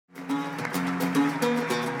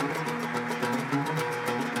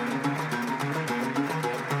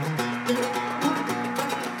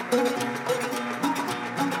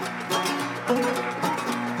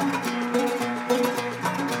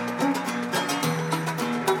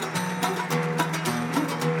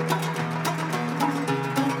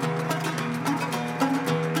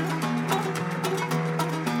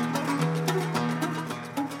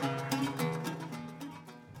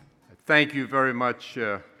Thank you very much,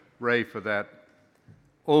 Ray, for that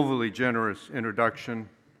overly generous introduction.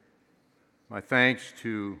 My thanks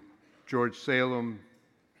to George Salem,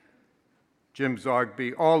 Jim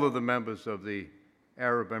Zogby, all of the members of the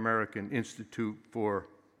Arab American Institute for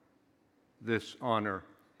this honor,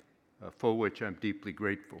 for which I'm deeply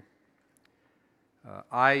grateful.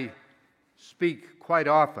 I speak quite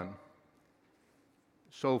often,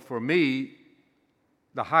 so for me,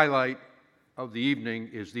 the highlight of the evening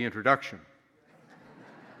is the introduction.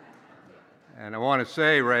 And I want to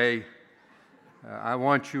say, Ray, I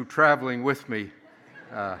want you traveling with me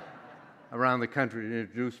around the country to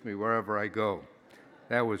introduce me wherever I go.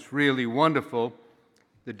 That was really wonderful.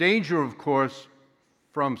 The danger, of course,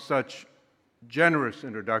 from such generous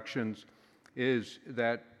introductions is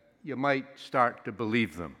that you might start to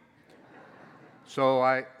believe them. So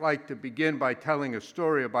I like to begin by telling a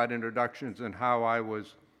story about introductions and how I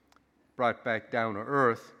was brought back down to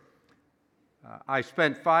earth. I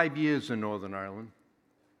spent 5 years in Northern Ireland.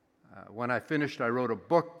 When I finished, I wrote a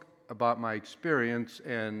book about my experience,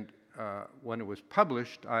 and when it was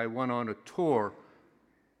published, I went on a tour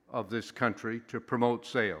of this country to promote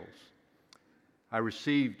sales. I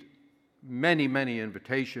received many, many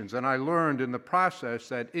invitations, and I learned in the process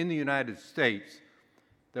that in the United States,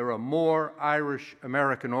 there are more Irish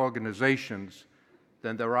American organizations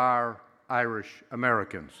than there are Irish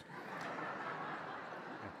Americans.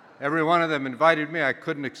 Every one of them invited me. I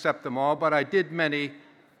couldn't accept them all, but I did many.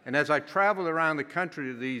 And as I traveled around the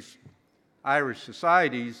country to these Irish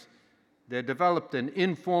societies, they developed an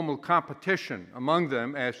informal competition among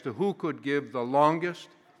them as to who could give the longest,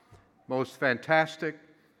 most fantastic,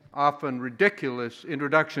 often ridiculous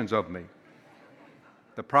introductions of me.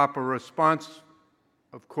 The proper response,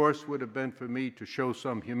 of course, would have been for me to show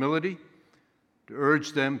some humility, to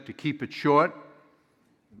urge them to keep it short,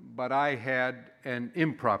 but I had an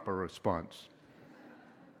improper response.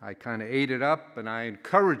 I kind of ate it up and I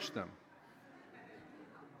encouraged them,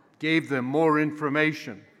 gave them more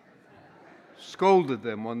information, scolded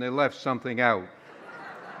them when they left something out.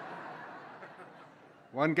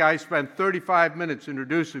 One guy spent 35 minutes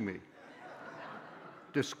introducing me,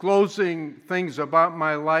 disclosing things about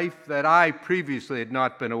my life that I previously had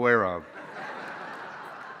not been aware of.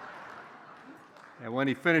 And when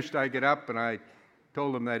he finished, I get up and I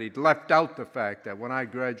told him that he'd left out the fact that when I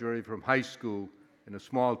graduated from high school in a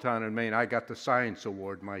small town in Maine, I got the science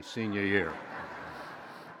award my senior year.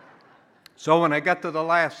 So when I got to the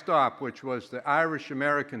last stop, which was the Irish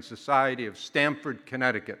American Society of Stamford,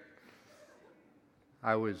 Connecticut,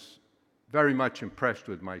 I was very much impressed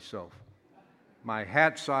with myself. My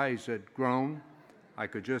hat size had grown. I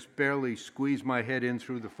could just barely squeeze my head in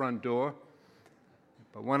through the front door.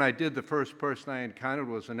 But when I did, the first person I encountered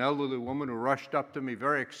was an elderly woman who rushed up to me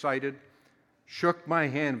very excited, shook my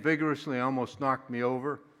hand vigorously, almost knocked me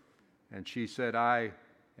over, and she said, "I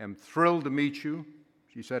am thrilled to meet you."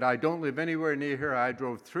 She said, "I don't live anywhere near here. I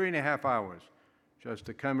drove 3.5 hours just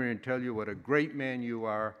to come here and tell you what a great man you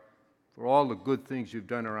are for all the good things you've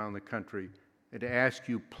done around the country, and to ask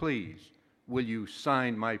you, please, will you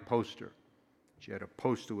sign my poster?" She had a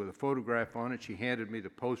poster with a photograph on it. She handed me the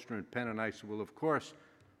poster and pen, and I said, "Well, of course,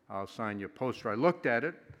 I'll sign your poster." I looked at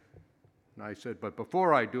it, and I said, "But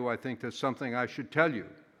before I do, I think there's something I should tell you."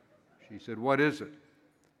 She said, "What is it?"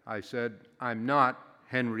 I said, "I'm not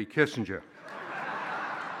Henry Kissinger."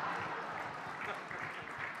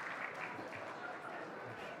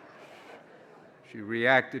 She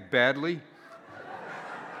reacted badly.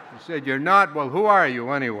 She said, "You're not? Well, who are you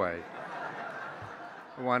anyway?"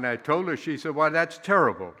 When I told her, she said, "Well, that's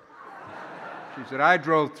terrible." She said, "I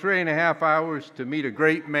drove 3.5 hours to meet a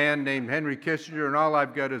great man named Henry Kissinger, and all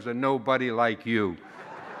I've got is a nobody like you."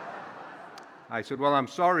 I said, "Well, I'm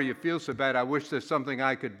sorry you feel so bad. I wish there's something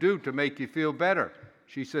I could do to make you feel better."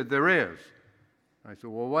 She said, "There is." I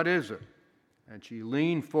said, "Well, what is it?" And she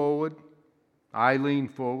leaned forward. I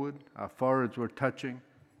leaned forward. Our foreheads were touching.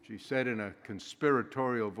 She said in a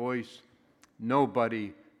conspiratorial voice,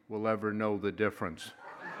 "Nobody will ever know the difference."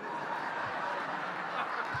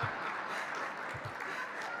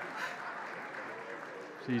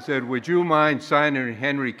 She said, "Would you mind signing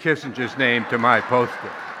Henry Kissinger's name to my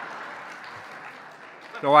poster?"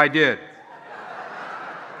 So I did.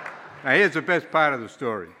 Now here's the best part of the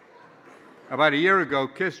story. About a year ago,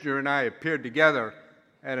 Kissinger and I appeared together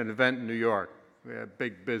at an event in New York. We had a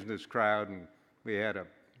big business crowd, and we had a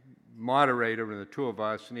moderator and the two of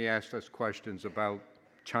us, and he asked us questions about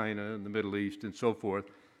China and the Middle East and so forth.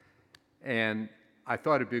 And I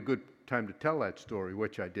thought it'd be a good time to tell that story,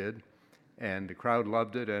 which I did. And the crowd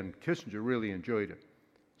loved it, and Kissinger really enjoyed it.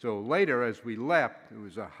 So later, as we left, it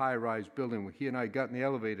was a high-rise building. When he and I got in the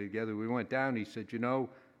elevator together, we went down. He said, "You know,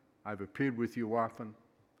 I've appeared with you often.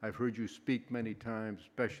 I've heard you speak many times,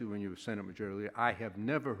 especially when you were Senate Majority Leader. I have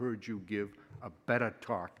never heard you give a better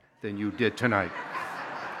talk than you did tonight."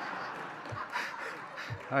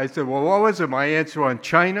 I said, "Well, what was it, my answer on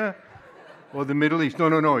China or the Middle East?"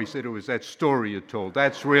 No. He said, "It was that story you told.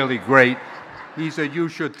 That's really great." He said, "You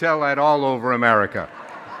should tell that all over America."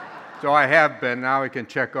 So I have been. Now I can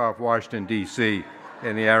check off Washington, D.C.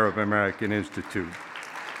 and the Arab American Institute.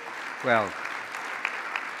 Well,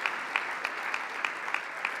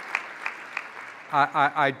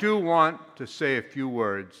 I do want to say a few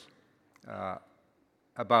words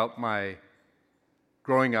about my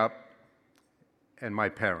growing up and my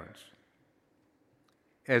parents.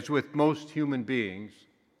 As with most human beings,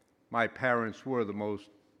 my parents were the most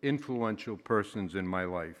influential persons in my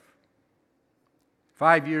life.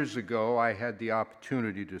 5 years ago, I had the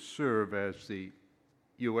opportunity to serve as the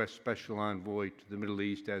U.S. Special Envoy to the Middle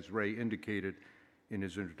East, as Ray indicated in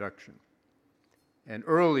his introduction. And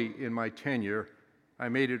early in my tenure, I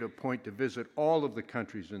made it a point to visit all of the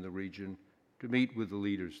countries in the region to meet with the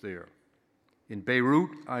leaders there. In Beirut,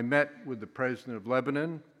 I met with the President of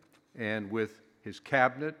Lebanon and with his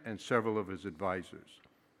cabinet and several of his advisors.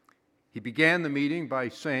 He began the meeting by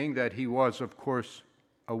saying that he was, of course,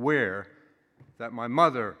 aware that my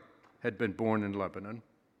mother had been born in Lebanon,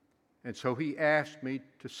 and so he asked me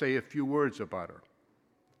to say a few words about her.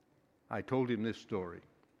 I told him this story.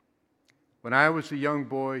 When I was a young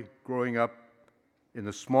boy growing up in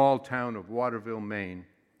the small town of Waterville, Maine,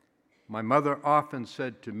 my mother often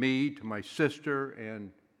said to me, to my sister,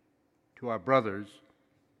 and to our brothers,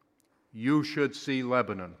 "You should see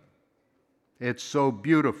Lebanon. It's so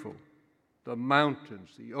beautiful. The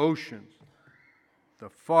mountains, the oceans, the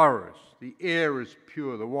forests, the air is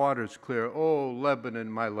pure, the water is clear. Oh,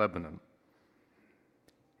 Lebanon, my Lebanon."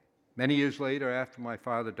 Many years later, after my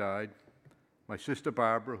father died, my sister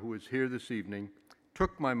Barbara, who is here this evening,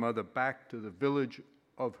 took my mother back to the village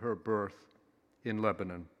of her birth in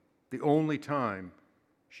Lebanon, the only time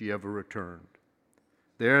she ever returned.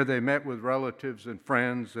 There they met with relatives and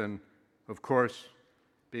friends, and of course,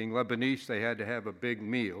 being Lebanese, they had to have a big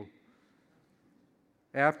meal.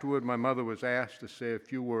 Afterward, my mother was asked to say a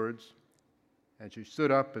few words, and she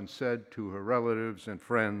stood up and said to her relatives and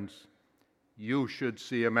friends, "You should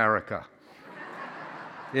see America.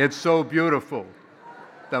 It's so beautiful.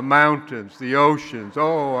 The mountains, the oceans,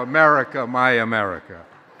 oh, America, my America."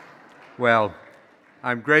 Well,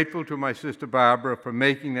 I'm grateful to my sister Barbara for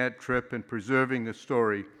making that trip and preserving the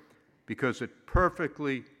story because it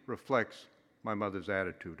perfectly reflects my mother's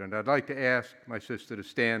attitude. And I'd like to ask my sister to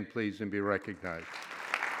stand, please, and be recognized.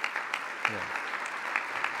 Yeah.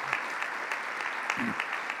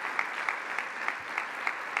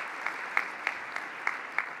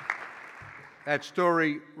 That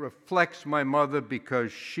story reflects my mother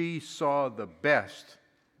because she saw the best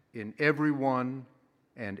in everyone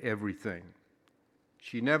and everything.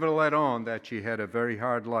 She never let on that she had a very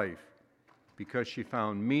hard life because she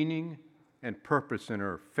found meaning and purpose in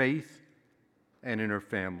her faith and in her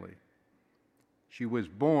family. She was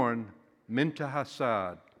born Minta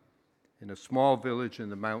Hassad in a small village in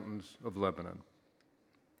the mountains of Lebanon.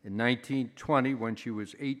 In 1920, when she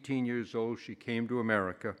was 18 years old, she came to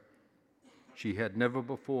America. She had never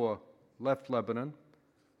before left Lebanon.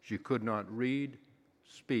 She could not read,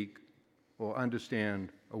 speak, or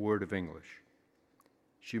understand a word of English.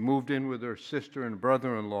 She moved in with her sister and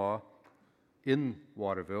brother-in-law in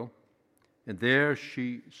Waterville, and there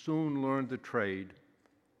she soon learned the trade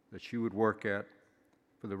that she would work at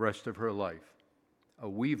for the rest of her life, a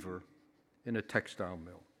weaver in a textile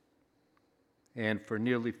mill. And for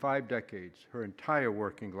nearly 5 decades, her entire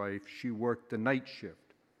working life, she worked the night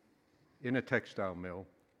shift in a textile mill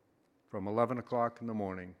from 11 o'clock in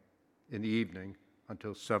the evening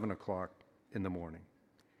until 7 o'clock in the morning.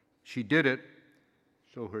 She did it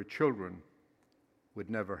so her children would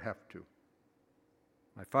never have to.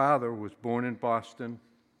 My father was born in Boston,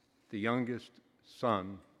 the youngest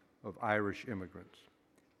son of Irish immigrants.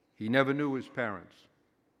 He never knew his parents,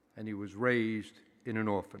 and he was raised in an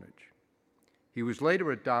orphanage. He was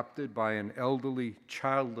later adopted by an elderly,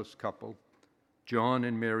 childless couple, John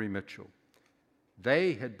and Mary Mitchell.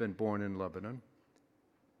 They had been born in Lebanon,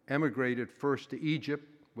 emigrated first to Egypt,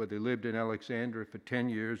 where they lived in Alexandria for 10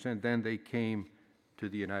 years, and then they came to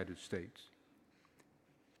the United States.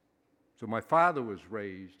 So my father was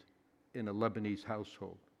raised in a Lebanese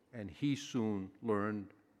household, and he soon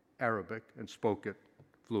learned Arabic and spoke it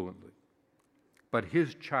fluently. But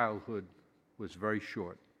his childhood was very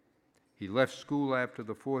short. He left school after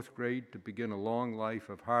the 4th grade to begin a long life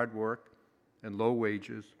of hard work and low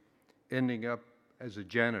wages, ending up as a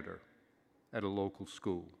janitor at a local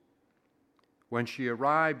school. When she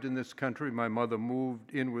arrived in this country, my mother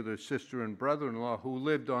moved in with her sister and brother-in-law who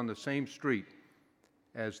lived on the same street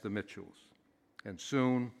as the Mitchells. And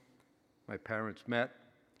soon, my parents met,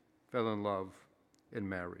 fell in love, and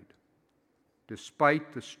married.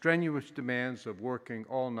 Despite the strenuous demands of working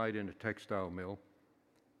all night in a textile mill,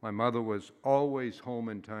 my mother was always home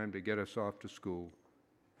in time to get us off to school,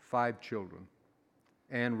 5 children,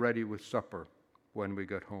 and ready with supper when we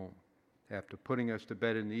got home. After putting us to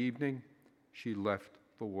bed in the evening, she left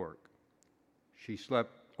for work. She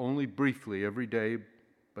slept only briefly every day,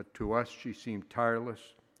 but to us she seemed tireless,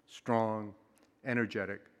 strong,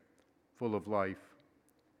 energetic, full of life,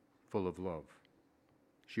 full of love.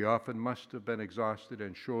 She often must have been exhausted,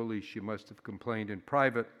 and surely she must have complained in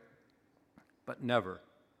private, but never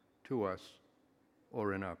to us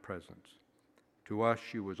or in our presence. To us,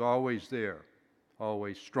 she was always there,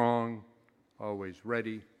 always strong, always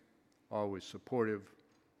ready, always supportive,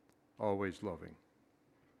 always loving.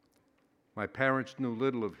 My parents knew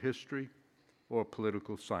little of history or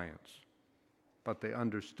political science, but they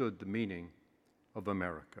understood the meaning of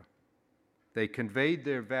America. They conveyed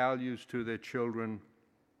their values to their children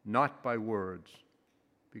not by words,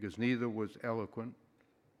 because neither was eloquent,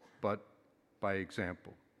 but by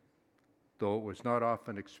example. Though it was not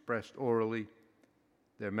often expressed orally,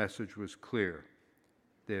 their message was clear,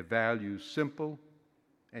 their values simple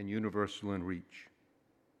and universal in reach.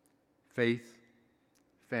 Faith,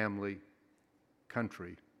 family,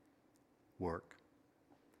 country, work.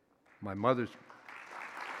 My mother's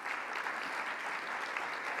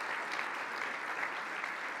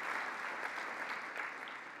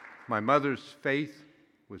faith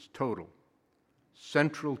was total,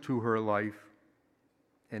 central to her life,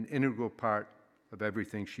 an integral part of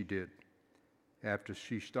everything she did. After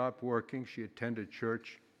she stopped working, she attended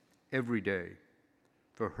church every day.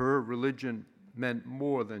 For her, religion meant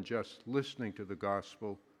more than just listening to the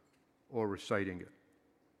gospel or reciting it.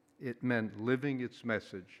 It meant living its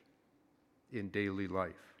message in daily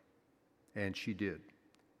life, and she did.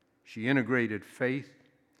 She integrated faith,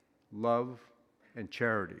 love, and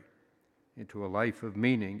charity into a life of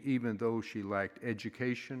meaning, even though she lacked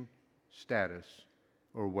education, status,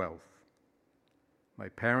 or wealth. My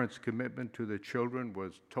parents' commitment to their children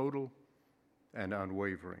was total and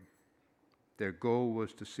unwavering. Their goal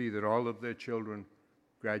was to see that all of their children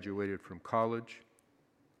graduated from college,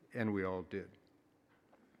 and we all did.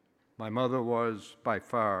 My mother was, by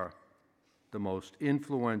far, the most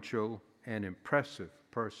influential and impressive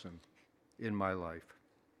person in my life.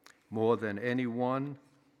 More than anyone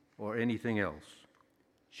or anything else,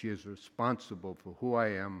 she is responsible for who I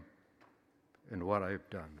am and what I've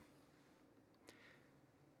done.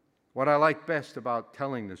 What I like best about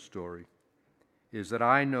telling this story is that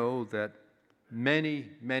I know that many,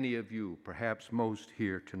 many of you, perhaps most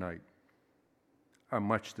here tonight, are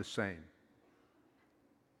much the same.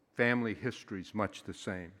 Family history's much the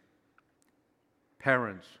same.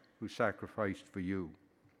 Parents who sacrificed for you.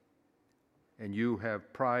 And you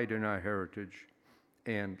have pride in our heritage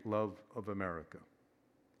and love of America.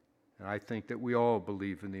 And I think that we all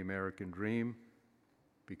believe in the American dream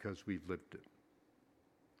because we've lived it.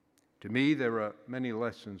 To me, there are many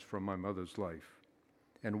lessons from my mother's life.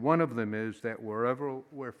 And one of them is that wherever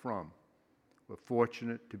we're from, we're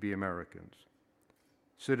fortunate to be Americans,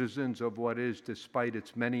 citizens of what is, despite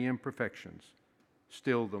its many imperfections,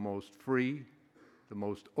 still the most free, the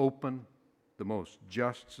most open, the most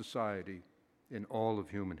just society in all of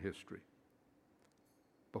human history.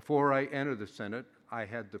 Before I entered the Senate, I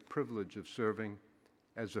had the privilege of serving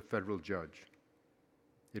as a federal judge.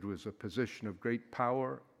 It was a position of great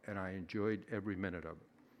power, and I enjoyed every minute of it.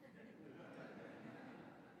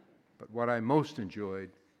 But what I most enjoyed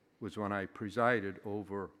was when I presided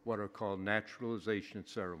over what are called naturalization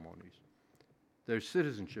ceremonies. They're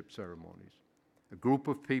citizenship ceremonies. A group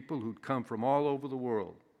of people who'd come from all over the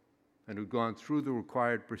world and who'd gone through the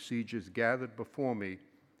required procedures gathered before me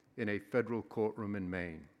in a federal courtroom in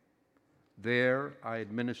Maine. There, I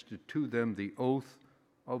administered to them the oath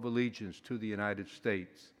of allegiance to the United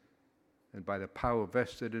States, and by the power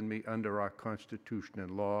vested in me under our Constitution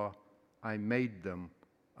and law, I made them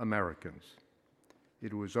Americans.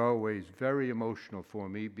 It was always very emotional for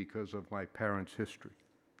me because of my parents' history,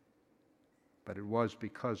 but it was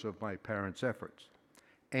because of my parents' efforts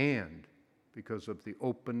and because of the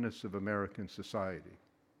openness of American society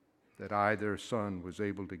that I, their son, was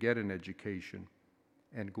able to get an education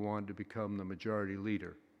and go on to become the majority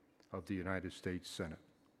leader of the United States Senate.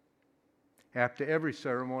 After every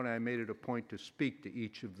ceremony, I made it a point to speak to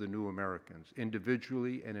each of the new Americans,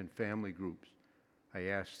 individually and in family groups. I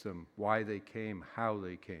asked them why they came, how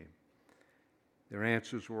they came. Their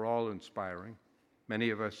answers were all inspiring. Many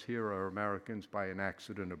of us here are Americans by an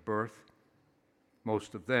accident of birth.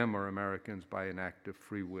 Most of them are Americans by an act of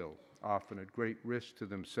free will, often at great risk to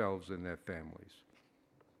themselves and their families.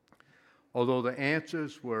 Although the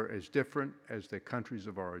answers were as different as their countries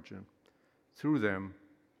of origin, from them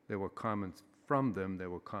there were common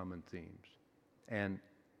themes. And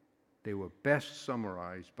they were best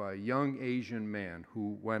summarized by a young Asian man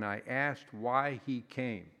who, when I asked why he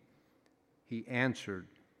came, he answered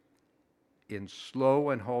in slow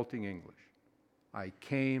and halting English, "I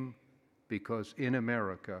came because in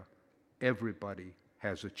America, everybody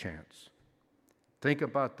has a chance." Think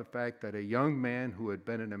about the fact that a young man who had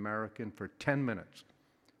been an American for 10 minutes,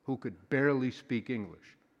 who could barely speak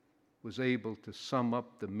English, was able to sum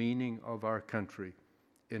up the meaning of our country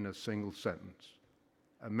in a single sentence.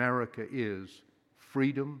 America is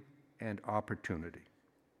freedom and opportunity,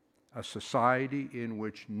 a society in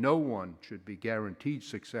which no one should be guaranteed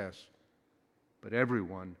success, but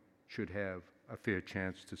everyone should have a fair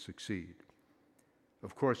chance to succeed.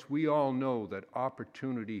 Of course, we all know that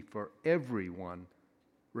opportunity for everyone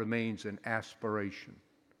remains an aspiration,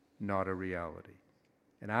 not a reality.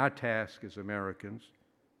 And our task as Americans,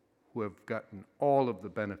 who have gotten all of the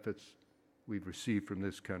benefits we've received from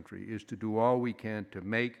this country, is to do all we can to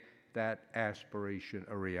make that aspiration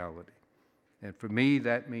a reality. And for me,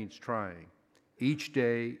 that means trying each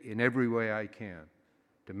day in every way I can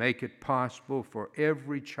to make it possible for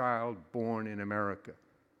every child born in America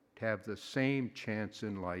to have the same chance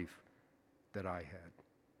in life that I had.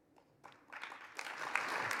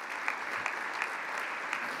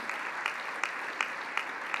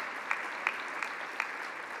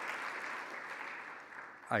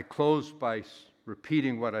 I close by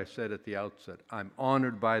repeating what I said at the outset. I'm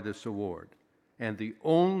honored by this award, and the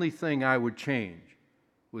only thing I would change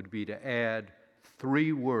would be to add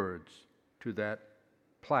 3 words to that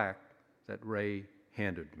plaque that Ray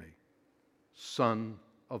handed me: Son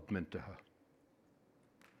of Mintaha.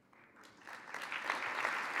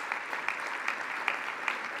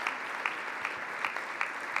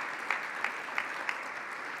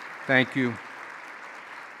 Thank you.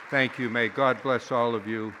 Thank you. May God bless all of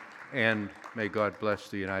you, and may God bless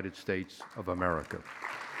the United States of America.